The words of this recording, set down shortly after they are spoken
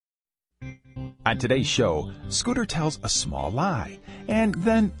On today's show, Scooter tells a small lie, and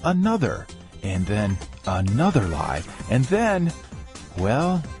then another, and then another lie, and then,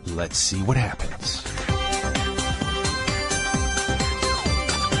 well, let's see what happens.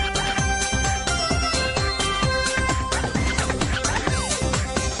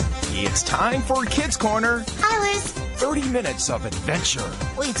 It's time for Kids Corner. Hi, Liz. 30 minutes of adventure.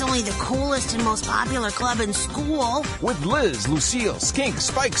 Well, it's only the coolest and most popular club in school. With Liz, Lucille, Skink,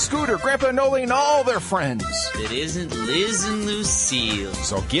 Spike, Scooter, Grandpa Noli, and all their friends. It isn't Liz and Lucille.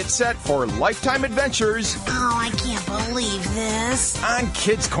 So get set for lifetime adventures. Oh, I can't believe this. On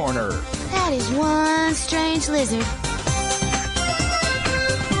Kids Corner. That is one strange lizard.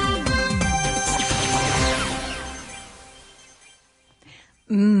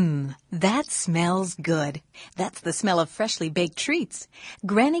 That smells good. That's the smell of freshly baked treats.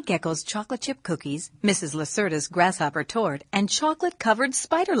 Granny Gecko's chocolate chip cookies, Mrs. Lacerda's grasshopper tort, and chocolate-covered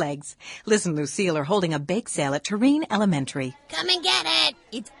spider legs. Liz and Lucille are holding a bake sale at Tureen Elementary. Come and get it.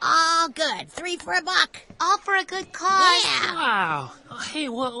 It's all good. 3 for $1. All for a good cause. Yeah. Wow. Hey,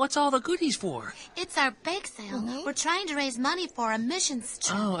 what's all the goodies for? It's our bake sale. We're trying to raise money for a missions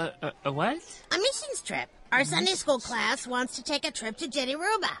trip. Oh, a what? A missions trip. Our Sunday school class wants to take a trip to Jenny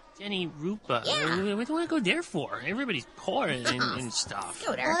Ruba. Jenny Rupa. Yeah. What do I go there for? Everybody's poor and stuff.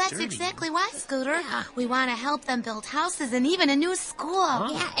 Scooter. Well, that's dirty. exactly why, Scooter. Yeah. We want to help them build houses and even a new school.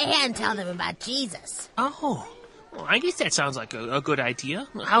 Yeah, and tell them about Jesus. Oh. Well, I guess that sounds like a good idea.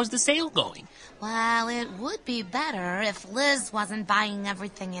 How's the sale going? Well, it would be better if Liz wasn't buying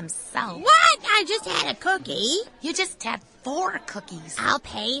everything himself. What? I just had a cookie. You just had 4 cookies. I'll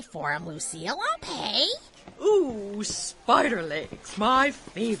pay for them, Lucille. I'll pay. Ooh, spider legs, my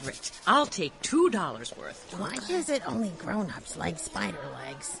favorite. I'll take $2 worth. Why is it only grown-ups like spider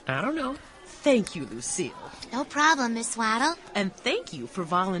legs? I don't know. Thank you, Lucille. No problem, Miss Waddle. And thank you for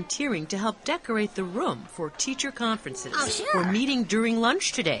volunteering to help decorate the room for teacher conferences. Oh, sure. We're meeting during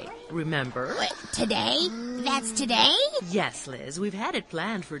lunch today, remember? Wait, today? That's today? Yes, Liz, we've had it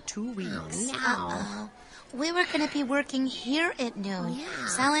planned for 2 weeks. No. We were going to be working here at noon,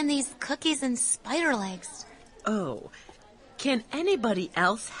 selling these cookies and spider legs. Oh, can anybody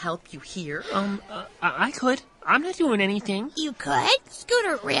else help you here? I could. I'm not doing anything. You could?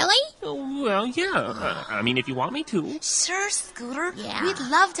 Scooter, really? Oh, well, yeah. I mean, if you want me to. Sure, Scooter. Yeah. We'd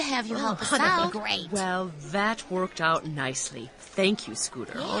love to have you help us That'd out. be great. Well, that worked out nicely. Thank you,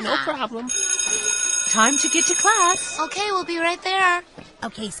 Scooter. Oh, no problem. Time to get to class. Okay, we'll be right there.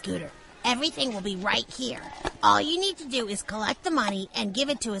 Okay, Scooter. Everything will be right here. All you need to do is collect the money and give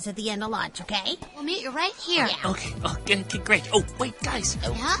it to us at the end of lunch, okay? We'll meet you right here. Yeah. Okay, great. Oh, wait, guys. Yeah?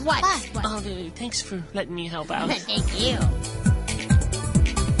 What? What? Thanks for letting me help out. Thank you.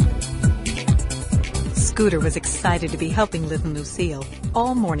 Scooter was excited to be helping Liz and Lucille.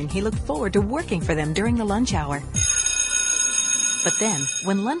 All morning he looked forward to working for them during the lunch hour. But then,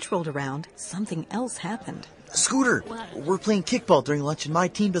 when lunch rolled around, something else happened. Scooter, we're playing kickball during lunch and my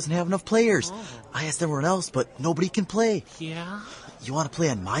team doesn't have enough players. I asked everyone else, but nobody can play. Yeah? You want to play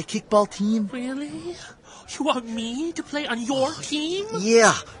on my kickball team? Really? You want me to play on your team?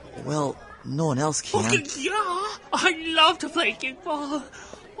 Yeah. Well, no one else can. Okay, yeah. I love to play kickball.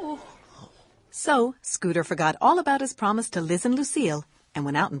 Oh. So, Scooter forgot all about his promise to Liz and Lucille and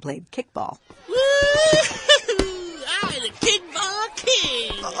went out and played kickball. I'm the kickball king.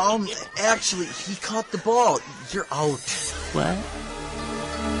 Actually, he caught the ball. You're out. What?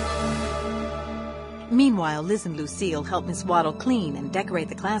 Meanwhile, Liz and Lucille helped Miss Waddle clean and decorate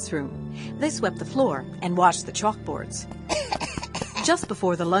the classroom. They swept the floor and washed the chalkboards. Just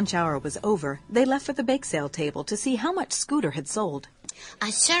before the lunch hour was over, they left for the bake sale table to see how much Scooter had sold. I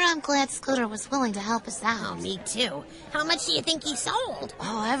sure am glad Scooter was willing to help us out. Oh, me too. How much do you think he sold?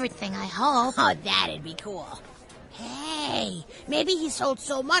 Oh, everything, I hope. Oh, that'd be cool. Hey, maybe he sold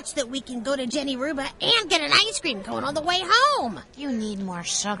so much that we can go to Jenny Ruba and get an ice cream cone on the way home. You need more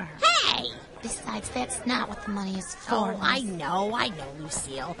sugar. Hey! Besides, that's not what the money is for. Oh, I know,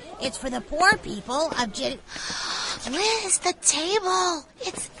 Lucille. It's for the poor people of Jenny... Liz, the table.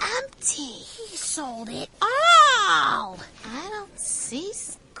 It's empty. He sold it all! I don't see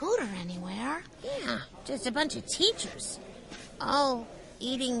Scooter anywhere. Yeah, just a bunch of teachers. All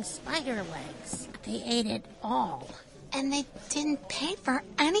eating spider legs. They ate it all. And they didn't pay for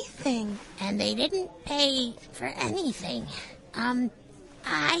anything. And they didn't pay for anything.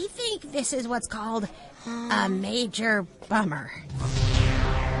 I think this is what's called a major bummer.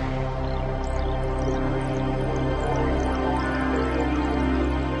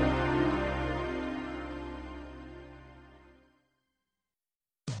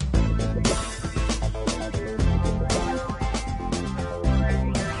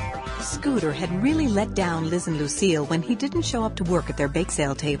 Scooter had really let down Liz and Lucille when he didn't show up to work at their bake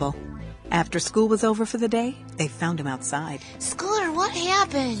sale table. After school was over for the day, they found him outside. Scooter, what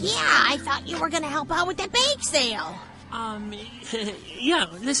happened? Yeah, I thought you were going to help out with the bake sale. Yeah,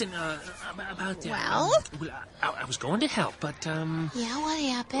 listen, about that. Well? I was going to help, but, Yeah, what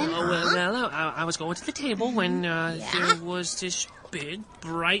happened? I was going to the table when, there was this big,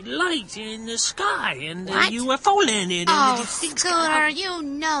 bright light in the sky, and the What? UFO landed, and Oh, the things Scooter, you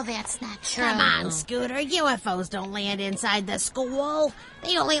know that's not true. Come on, Scooter. UFOs don't land inside the school.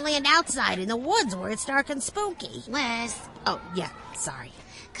 They only land outside in the woods where it's dark and spooky. Liz, Oh, yeah, sorry.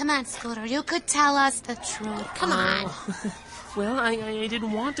 come on, Scooter. You could tell us the truth. Come on. Well, I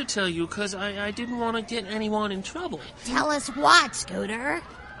didn't want to tell you, because I didn't want to get anyone in trouble. Tell us what, Scooter?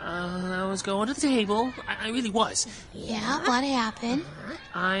 I was going to the table. I really was. Yeah, what happened?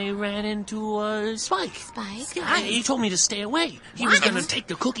 I ran into, Spike. Spike? He told me to stay away. He was going to take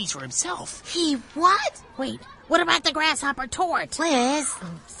the cookies for himself. He what? Wait, what about the grasshopper tort? Liz,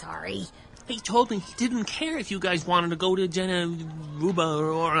 Sorry. He told me he didn't care if you guys wanted to go to Aruba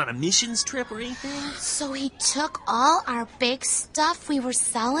or on a missions trip or anything. so he took all our big stuff we were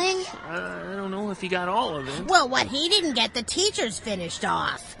selling? I don't know if he got all of it. Well, what he didn't get, the teachers finished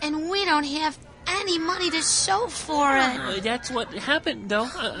off. And we don't have any money to show for it. That's what happened, though.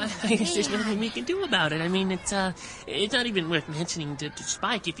 I guess there's nothing we can do about it. I mean, it's not even worth mentioning to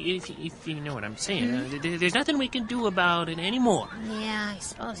Spike, if you know what I'm saying. There's nothing we can do about it anymore. Yeah, I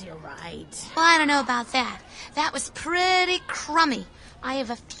suppose you're right. Well, I don't know about that. That was pretty crummy. I have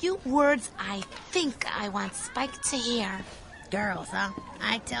a few words I think I want Spike to hear. Girls, huh?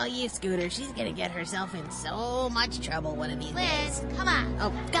 I tell you, Scooter, she's gonna get herself in so much trouble one of these days. Liz, come on.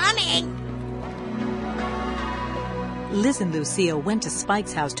 Oh, coming! Liz and Lucille went to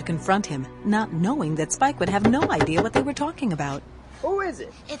Spike's house to confront him, not knowing that Spike would have no idea what they were talking about. Who is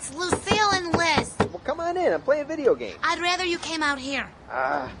it? It's Lucille and Liz. Well, come on in. I'm playing video games. I'd rather you came out here.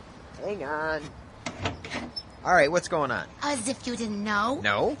 Hang on. All right, what's going on? As if you didn't know.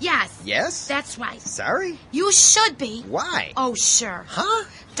 No? Yes. Yes? That's right. Sorry? You should be. Why? Oh, sure. Huh?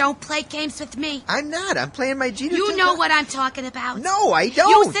 Don't play games with me. I'm not. I'm playing my Jeter. You know what I'm talking about. No, I don't.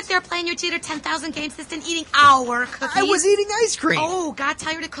 You sit there playing your Jeter 10,000 game system eating our cookies. I was eating ice cream. Oh, got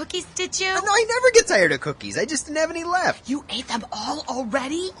tired of cookies, did you? No, I never get tired of cookies. I just didn't have any left. You ate them all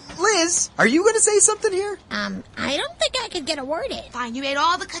already? Liz, are you going to say something here? I don't think I could get a word in. Fine, you ate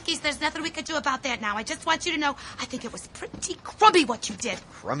all the cookies. There's nothing we could do about that now. I just want you to know, I think it was pretty crummy what you did.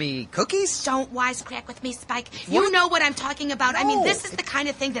 Crummy cookies? Don't wisecrack with me, Spike. You know what I'm talking about. I mean, No. this is the kind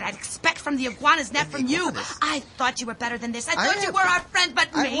of thing that I'd expect from the iguanas, not from you. Iguanas? I thought you were better than this. I thought you have- were our friend, but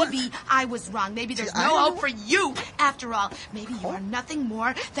I wa- maybe I was wrong. Maybe there's I no don't- hope for you after all. Maybe you are nothing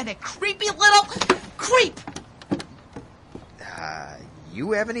more than a creepy little creep.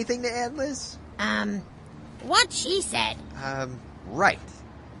 You have anything to add, Liz? What she said. Right.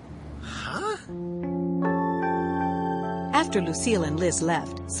 Huh? After Lucille and Liz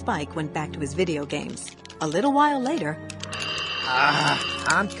left, Spike went back to his video games. A little while later,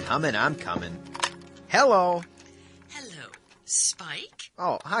 I'm coming. Hello. Hello, Spike?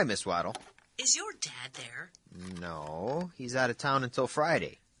 Oh, hi, Miss Waddle. Is your dad there? No, he's out of town until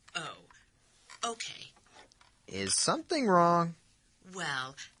Friday. Oh, okay. Is something wrong?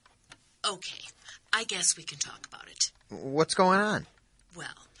 Well, okay. I guess we can talk about it. What's going on?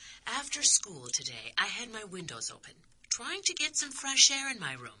 Well, after school today, I had my windows open, trying to get some fresh air in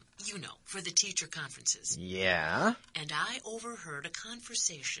my room, you know, for the teacher conferences. Yeah? And I overheard a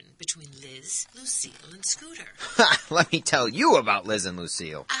conversation between Liz, Lucille, and Scooter. Let me tell you about Liz and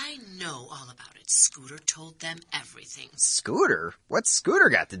Lucille. I know all about it. Scooter told them everything. Scooter? What's Scooter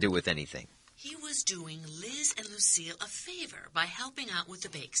got to do with anything? He was doing Liz and Lucille a favor by helping out with the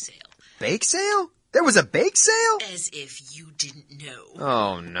bake sale. Bake sale? There was a bake sale? As if you didn't know.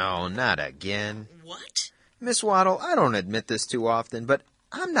 Oh, no, not again. What? Miss Waddle, I don't admit this too often, but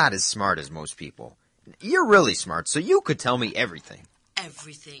I'm not as smart as most people. You're really smart, so you could tell me everything.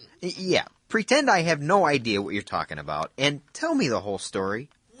 Everything. Yeah, pretend I have no idea what you're talking about, and tell me the whole story.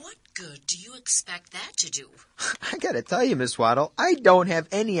 What good do you expect that to do? I gotta tell you, Miss Waddle, I don't have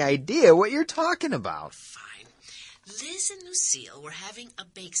any idea what you're talking about. Fine. Liz and Lucille were having a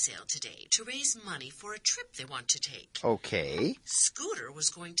bake sale today to raise money for a trip they want to take. Okay. Scooter was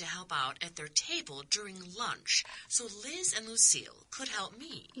going to help out at their table during lunch, so Liz and Lucille could help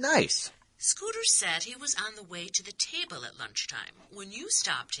me. Nice. Scooter said he was on the way to the table at lunchtime when you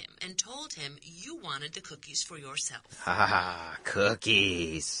stopped him and told him you wanted the cookies for yourself. Ah,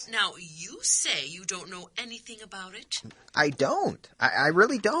 cookies. Now, you say you don't know anything about it. I don't. I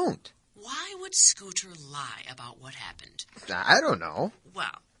really don't. Why would Scooter lie about what happened? I don't know.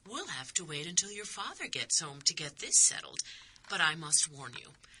 Well, we'll have have to wait until your father gets home to get this settled. But I must warn you,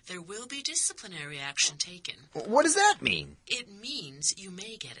 there will be disciplinary action taken. What does that mean? It means you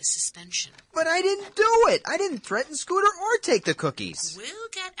may get a suspension. But I didn't do it. I didn't threaten Scooter or take the cookies. We'll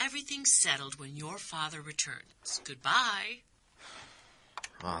get everything settled when your father returns. Goodbye.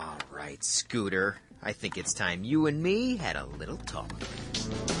 All right, Scooter. I think it's time you and me had a little talk.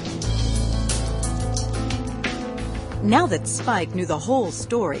 Now that Spike knew the whole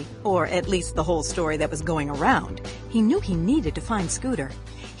story, or at least the whole story that was going around, he knew he needed to find Scooter.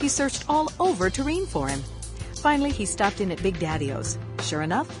 He searched all over Tureen for him. Finally, he stopped in at Big Daddy-O's. Sure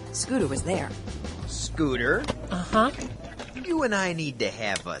enough, Scooter was there. Scooter, Uh-huh. you and I need to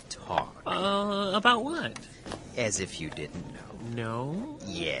have a talk. About what? As if you didn't know. No.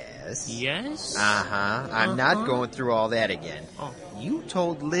 Yes. Yes? Uh-huh. I'm not going through all that again. Oh. You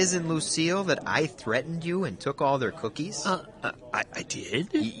told Liz and Lucille that I threatened you and took all their cookies? I did?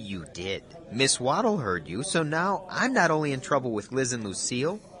 You did. Miss Waddle heard you, so now I'm not only in trouble with Liz and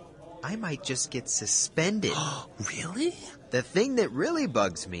Lucille, I might just get suspended. Really? The thing that really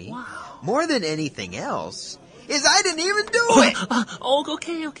bugs me, Wow. more than anything else, is I didn't even do it!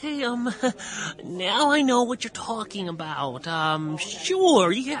 Okay. Now I know what you're talking about.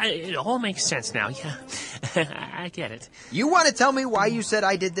 Sure, yeah, it all makes sense now, yeah. I get it. You want to tell me why you said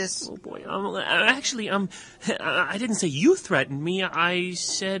I did this? Oh, boy, actually, I didn't say you threatened me. I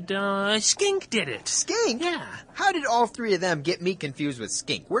said, Skink did it. Skink? Yeah. How did all three of them get me confused with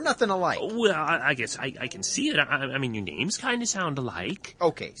Skink? We're nothing alike. Well, I guess I can see it. I mean, your names kind of sound alike.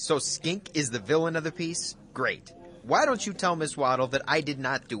 Okay, so Skink is the villain of the piece? Great. Why don't you tell Miss Waddle that I did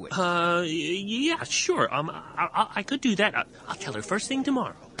not do it? Yeah, sure. I could do that. I'll tell her first thing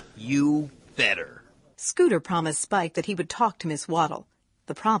tomorrow. You better. Scooter promised Spike that he would talk to Miss Waddle.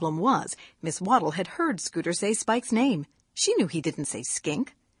 The problem was, Miss Waddle had heard Scooter say Spike's name. She knew he didn't say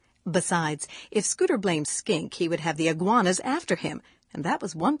Skink. Besides, if Scooter blamed Skink, he would have the iguanas after him, and that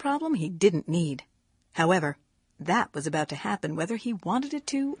was one problem he didn't need. However, that was about to happen whether he wanted it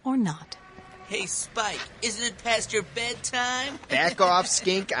to or not. Hey, Spike, isn't it past your bedtime? Back off,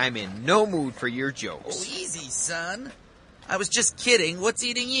 Skink. I'm in no mood for your Oh, jokes. easy, son. I was just kidding. What's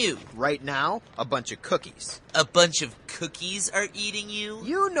eating you? Right now, a bunch of cookies. A bunch of cookies are eating you?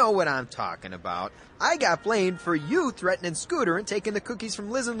 You know what I'm talking about. I got blamed for you threatening Scooter and taking the cookies from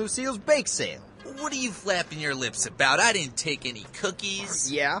Liz and Lucille's bake sale. What are you flapping your lips about? I didn't take any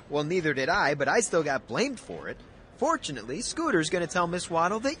cookies. Yeah, well, neither did I, but I still got blamed for it. Fortunately, Scooter's gonna tell Miss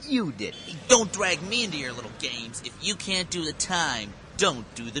Waddle that you did it. Don't drag me into your little games. If you can't do the time, don't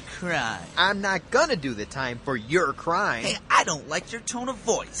do the crime. I'm not gonna do the time for your crime. Hey, I don't like your tone of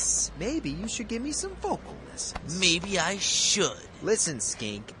voice. Maybe you should give me some vocal lessons. Maybe I should. Listen,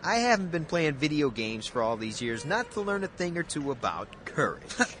 Skink, I haven't been playing video games for all these years not to learn a thing or two about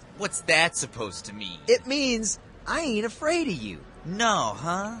courage. What's that supposed to mean? It means I ain't afraid of you. No,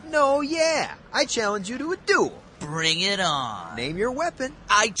 huh? No, yeah. I challenge you to a duel. Bring it on. Name your weapon.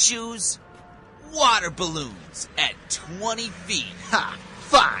 I choose water balloons at 20 feet. Ha!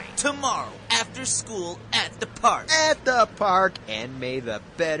 Fine. Tomorrow, after school, at the park. At the park, and may the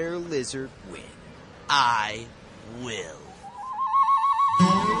better lizard win. I will.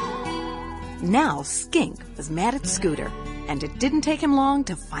 Now Skink was mad at Scooter, and it didn't take him long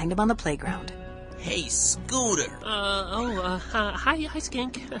to find him on the playground. Hey, Scooter. Hi,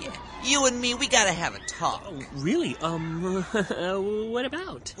 Skink. You and me, we gotta have a talk. Oh, really? What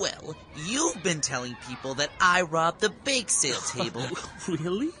about? Well, you've been telling people that I robbed the bake sale table.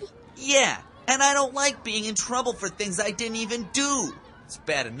 Really? Yeah, and I don't like being in trouble for things I didn't even do. It's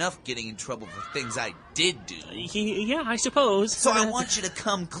bad enough getting in trouble for things I did do. Yeah, I suppose. So I want you to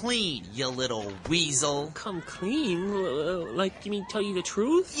come clean, you little weasel. Come clean? Like, you mean tell you the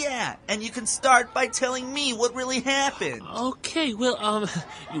truth? Yeah, and you can start by telling me what really happened. Okay, well,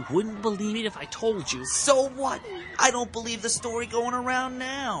 you wouldn't believe it if I told you. So what? I don't believe the story going around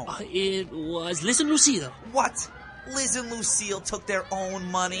now. It was Liz and Lucille. What? Liz and Lucille took their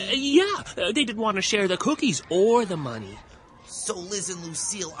own money? Yeah, they didn't want to share the cookies or the money. So Liz and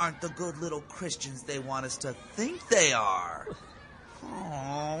Lucille aren't the good little Christians they want us to think they are.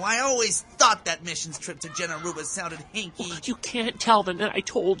 Oh, I always thought that missions trip to Gennaruba sounded hinky. You can't tell them that I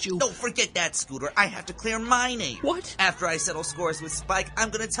told you. Don't forget that, Scooter. I have to clear my name. What? After I settle scores with Spike, I'm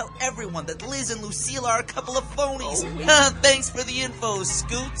going to tell everyone that Liz and Lucille are a couple of phonies. Oh. Thanks for the info,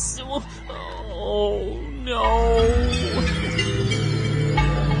 Scoots. Oh, no.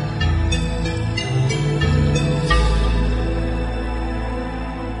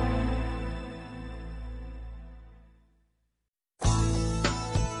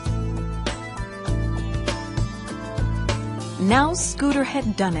 Now Scooter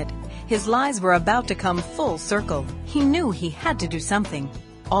had done it. His lies were about to come full circle. He knew he had to do something.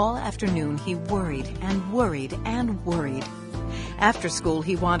 All afternoon, he worried and worried and worried. After school,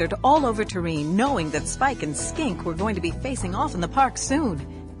 he wandered all over Tureen, knowing that Spike and Skink were going to be facing off in the park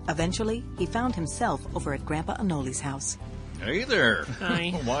soon. Eventually, he found himself over at Grandpa Anoli's house. Hey there.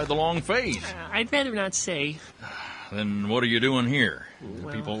 Hi. Why the long face? I'd rather not say. Then what are you doing here?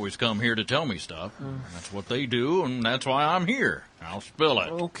 People always come here to tell me stuff. That's what they do, and that's why I'm here. I'll spill it.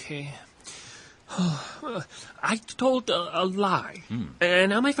 Okay. I told a lie, and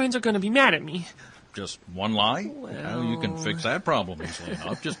now my friends are going to be mad at me. Just one lie? Well, you can fix that problem easily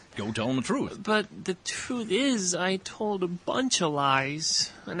enough. Just go tell them the truth. But the truth is, I told a bunch of lies,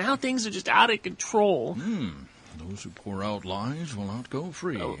 and now things are just out of control. Those who pour out lies will not go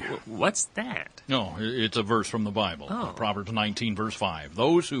free. What's that? No, it's a verse from the Bible. Oh. Proverbs 19, verse 5.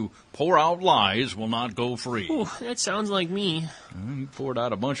 Those who pour out lies will not go free. Ooh, that sounds like me. You poured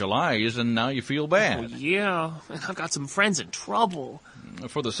out a bunch of lies, and now you feel bad. Yeah, and I've got some friends in trouble.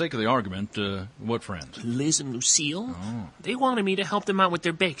 For the sake of the argument, what friends? Liz and Lucille. Oh. They wanted me to help them out with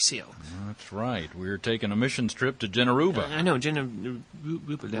their bake sale. That's right. We're taking a missions trip to Jennaruba. I know, Jennaruba.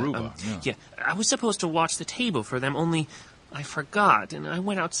 Yeah, I was supposed to watch the table for them, only I forgot, and I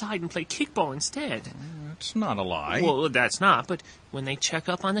went outside and played kickball instead. That's not a lie. Well, that's not, but when they check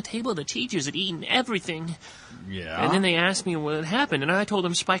up on the table, the teachers had eaten everything. Yeah? And then they asked me what had happened, and I told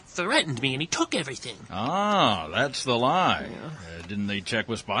them Spike threatened me, and he took everything. Ah, that's the lie. Didn't they check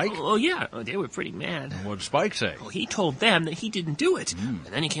with Spike? Oh, yeah. They were pretty mad. What did Spike say? Well, he told them that he didn't do it, and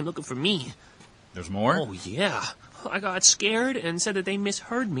then he came looking for me. There's more? Oh, yeah. I got scared and said that they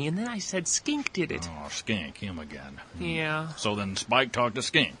misheard me, and then I said Skink did it. Oh, Skink, him again. Yeah. So then Spike talked to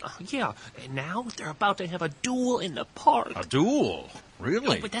Skink. Yeah, and now they're about to have a duel in the park. A duel?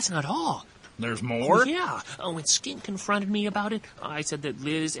 Really? But that's not all. There's more? Oh, yeah. When Skink confronted me about it, I said that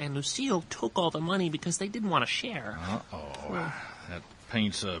Liz and Lucille took all the money because they didn't want to share. Uh-oh. That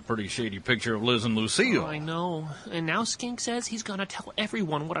paints a pretty shady picture of Liz and Lucille. Oh, I know. And now Skink says he's going to tell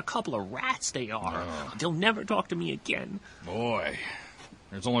everyone what a couple of rats they are. They'll never talk to me again. Boy,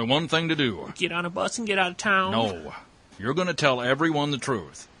 there's only one thing to do. Get on a bus and get out of town. No. You're going to tell everyone the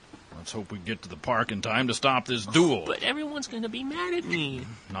truth. Let's hope we get to the park in time to stop this duel. But everyone's going to be mad at me.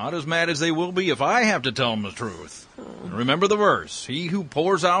 Not as mad as they will be if I have to tell them the truth. Remember the verse, he who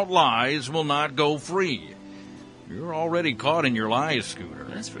pours out lies will not go free. You're already caught in your lies, Scooter.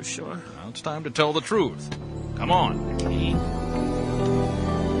 That's for sure. Now it's time to tell the truth. Come on. Okay.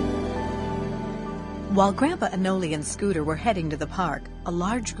 While Grandpa Anoli and Scooter were heading to the park, a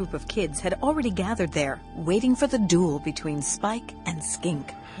large group of kids had already gathered there, waiting for the duel between Spike and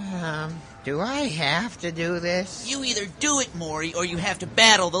Skink. Do I have to do this? You either do it, Maury, or you have to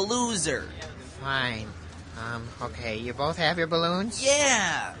battle the loser. Fine. Okay, you both have your balloons?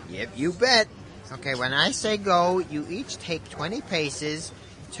 Yeah. Yep, you bet. Okay, when I say go, you each take 20 paces,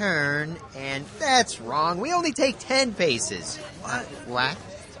 turn, and that's wrong. We only take 10 paces. What?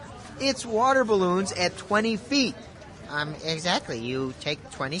 It's water balloons at 20 feet. Exactly. You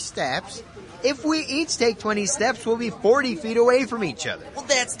take 20 steps. If we each take 20 steps, we'll be 40 feet away from each other. Well,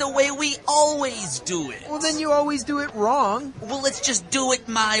 that's the way we always do it. Well, then you always do it wrong. Well, let's just do it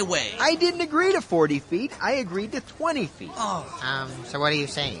my way. I didn't agree to 40 feet. I agreed to 20 feet. Oh. So what are you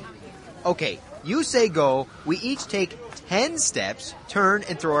saying? Okay, you say go. We each take 10 steps, turn,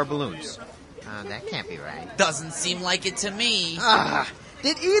 and throw our balloons. That can't be right. Doesn't seem like it to me.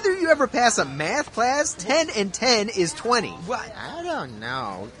 Did either of you ever pass a math class? 10 and 10 is 20. What? I don't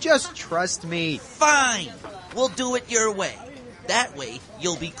know. Just trust me. Fine. We'll do it your way. That way,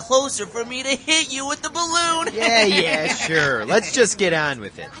 you'll be closer for me to hit you with the balloon. Yeah, sure. Let's just get on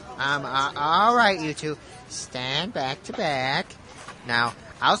with it. All right, you two. Stand back to back. Now,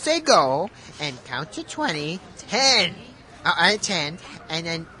 I'll say go and count to 20. 10. 10. And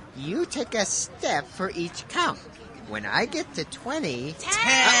then you take a step for each count. When I get to 20...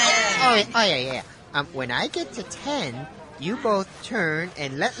 10! Yeah. When I get to 10, you both turn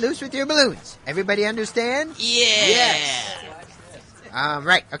and let loose with your balloons. Everybody understand? Yeah! Yes.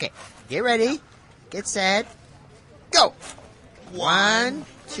 Right, okay. Get ready. Get set. Go! 1,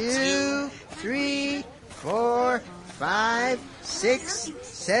 2, 3, 4, 5, 6,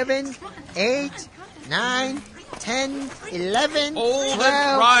 7, 8, 9, 10, 11, Hold 12... it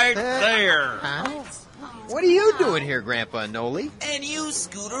right there. Huh? What are you doing here, Grandpa Anoli? And you,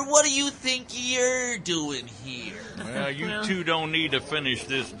 Scooter, what do you think you're doing here? Well, you two don't need to finish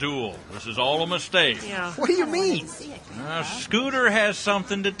this duel. This is all a mistake. Yeah. What do you mean? Scooter has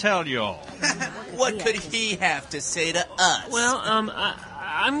something to tell y'all. What could he have to say to us? Well,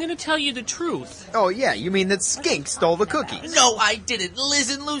 I'm going to tell you the truth. Oh, yeah, you mean that Skink stole the cookies? No, I didn't. Liz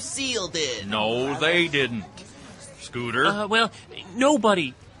and Lucille did. No, they didn't. Scooter? Well,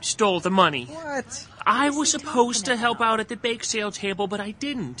 nobody stole the money. What? I was supposed to help out at the bake sale table, but I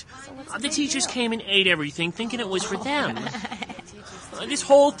didn't. The teachers came and ate everything, thinking it was for them. This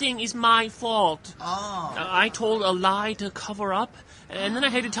whole thing is my fault. I told a lie to cover up, and then I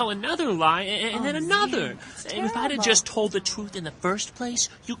had to tell another lie, and then another. And if I'd have just told the truth in the first place,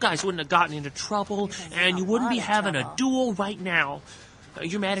 you guys wouldn't have gotten into trouble, and you wouldn't be having a duel right now.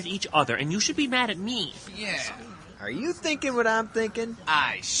 You're mad at each other, and you should be mad at me. Yeah. Are you thinking what I'm thinking?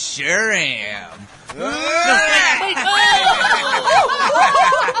 I sure am.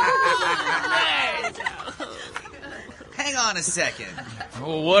 Hang on a second.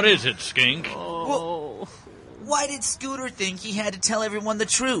 Oh, what is it, Skink? Well, why did Scooter think he had to tell everyone the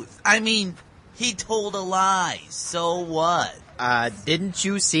truth? I mean, he told a lie, so what? Didn't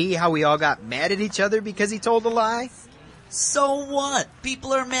you see how we all got mad at each other because he told a lie? So what?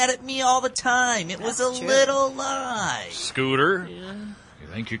 People are mad at me all the time. It was a little lie. Scooter? Yeah? You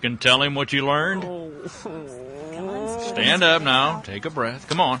think you can tell him what you learned? Stand up now. Take a breath.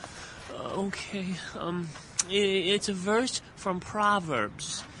 Come on. Okay. It's a verse from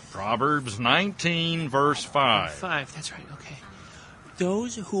Proverbs. Proverbs 19, verse 5. 5, that's right, okay.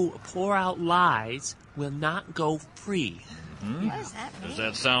 Those who pour out lies will not go free. Mm-hmm. What does that mean? Does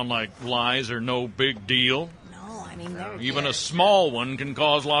that sound like lies are no big deal? No, I mean, they're... Even a small one can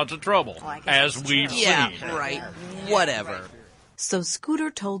cause lots of trouble, as we've seen. Yeah, right. Whatever. So Scooter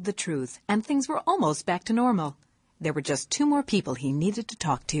told the truth, and things were almost back to normal. There were just 2 more people he needed to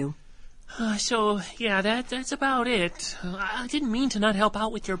talk to. That's about it. I didn't mean to not help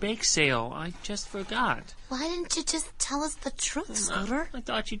out with your bake sale. I just forgot. Why didn't you just tell us the truth, Scooter? I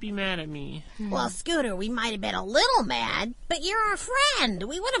thought you'd be mad at me. Well, Scooter, we might have been a little mad, but you're our friend.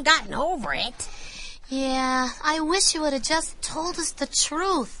 We would have gotten over it. Yeah, I wish you would have just told us the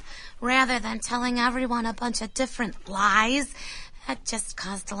truth, rather than telling everyone a bunch of different lies. That just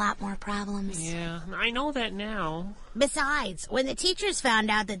caused a lot more problems. Yeah, I know that now. Besides, when the teachers found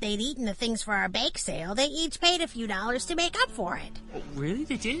out that they'd eaten the things for our bake sale, they each paid a few dollars to make up for it. Oh, really?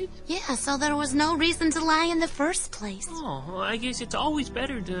 They did? Yeah, so there was no reason to lie in the first place. Oh, well, I guess it's always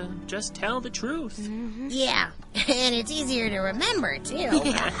better to just tell the truth. Mm-hmm. Yeah, and it's easier to remember, too.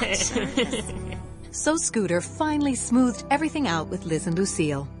 Yeah, sure is. So Scooter finally smoothed everything out with Liz and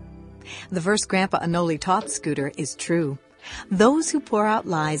Lucille. The verse Grandpa Anoli taught Scooter is true. Those who pour out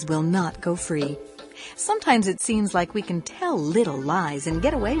lies will not go free. Sometimes it seems like we can tell little lies and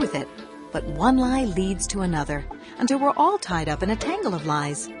get away with it. But one lie leads to another until we're all tied up in a tangle of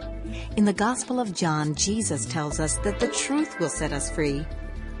lies. In the Gospel of John, Jesus tells us that the truth will set us free.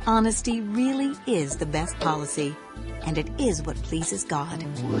 Honesty really is the best policy, and it is what pleases God.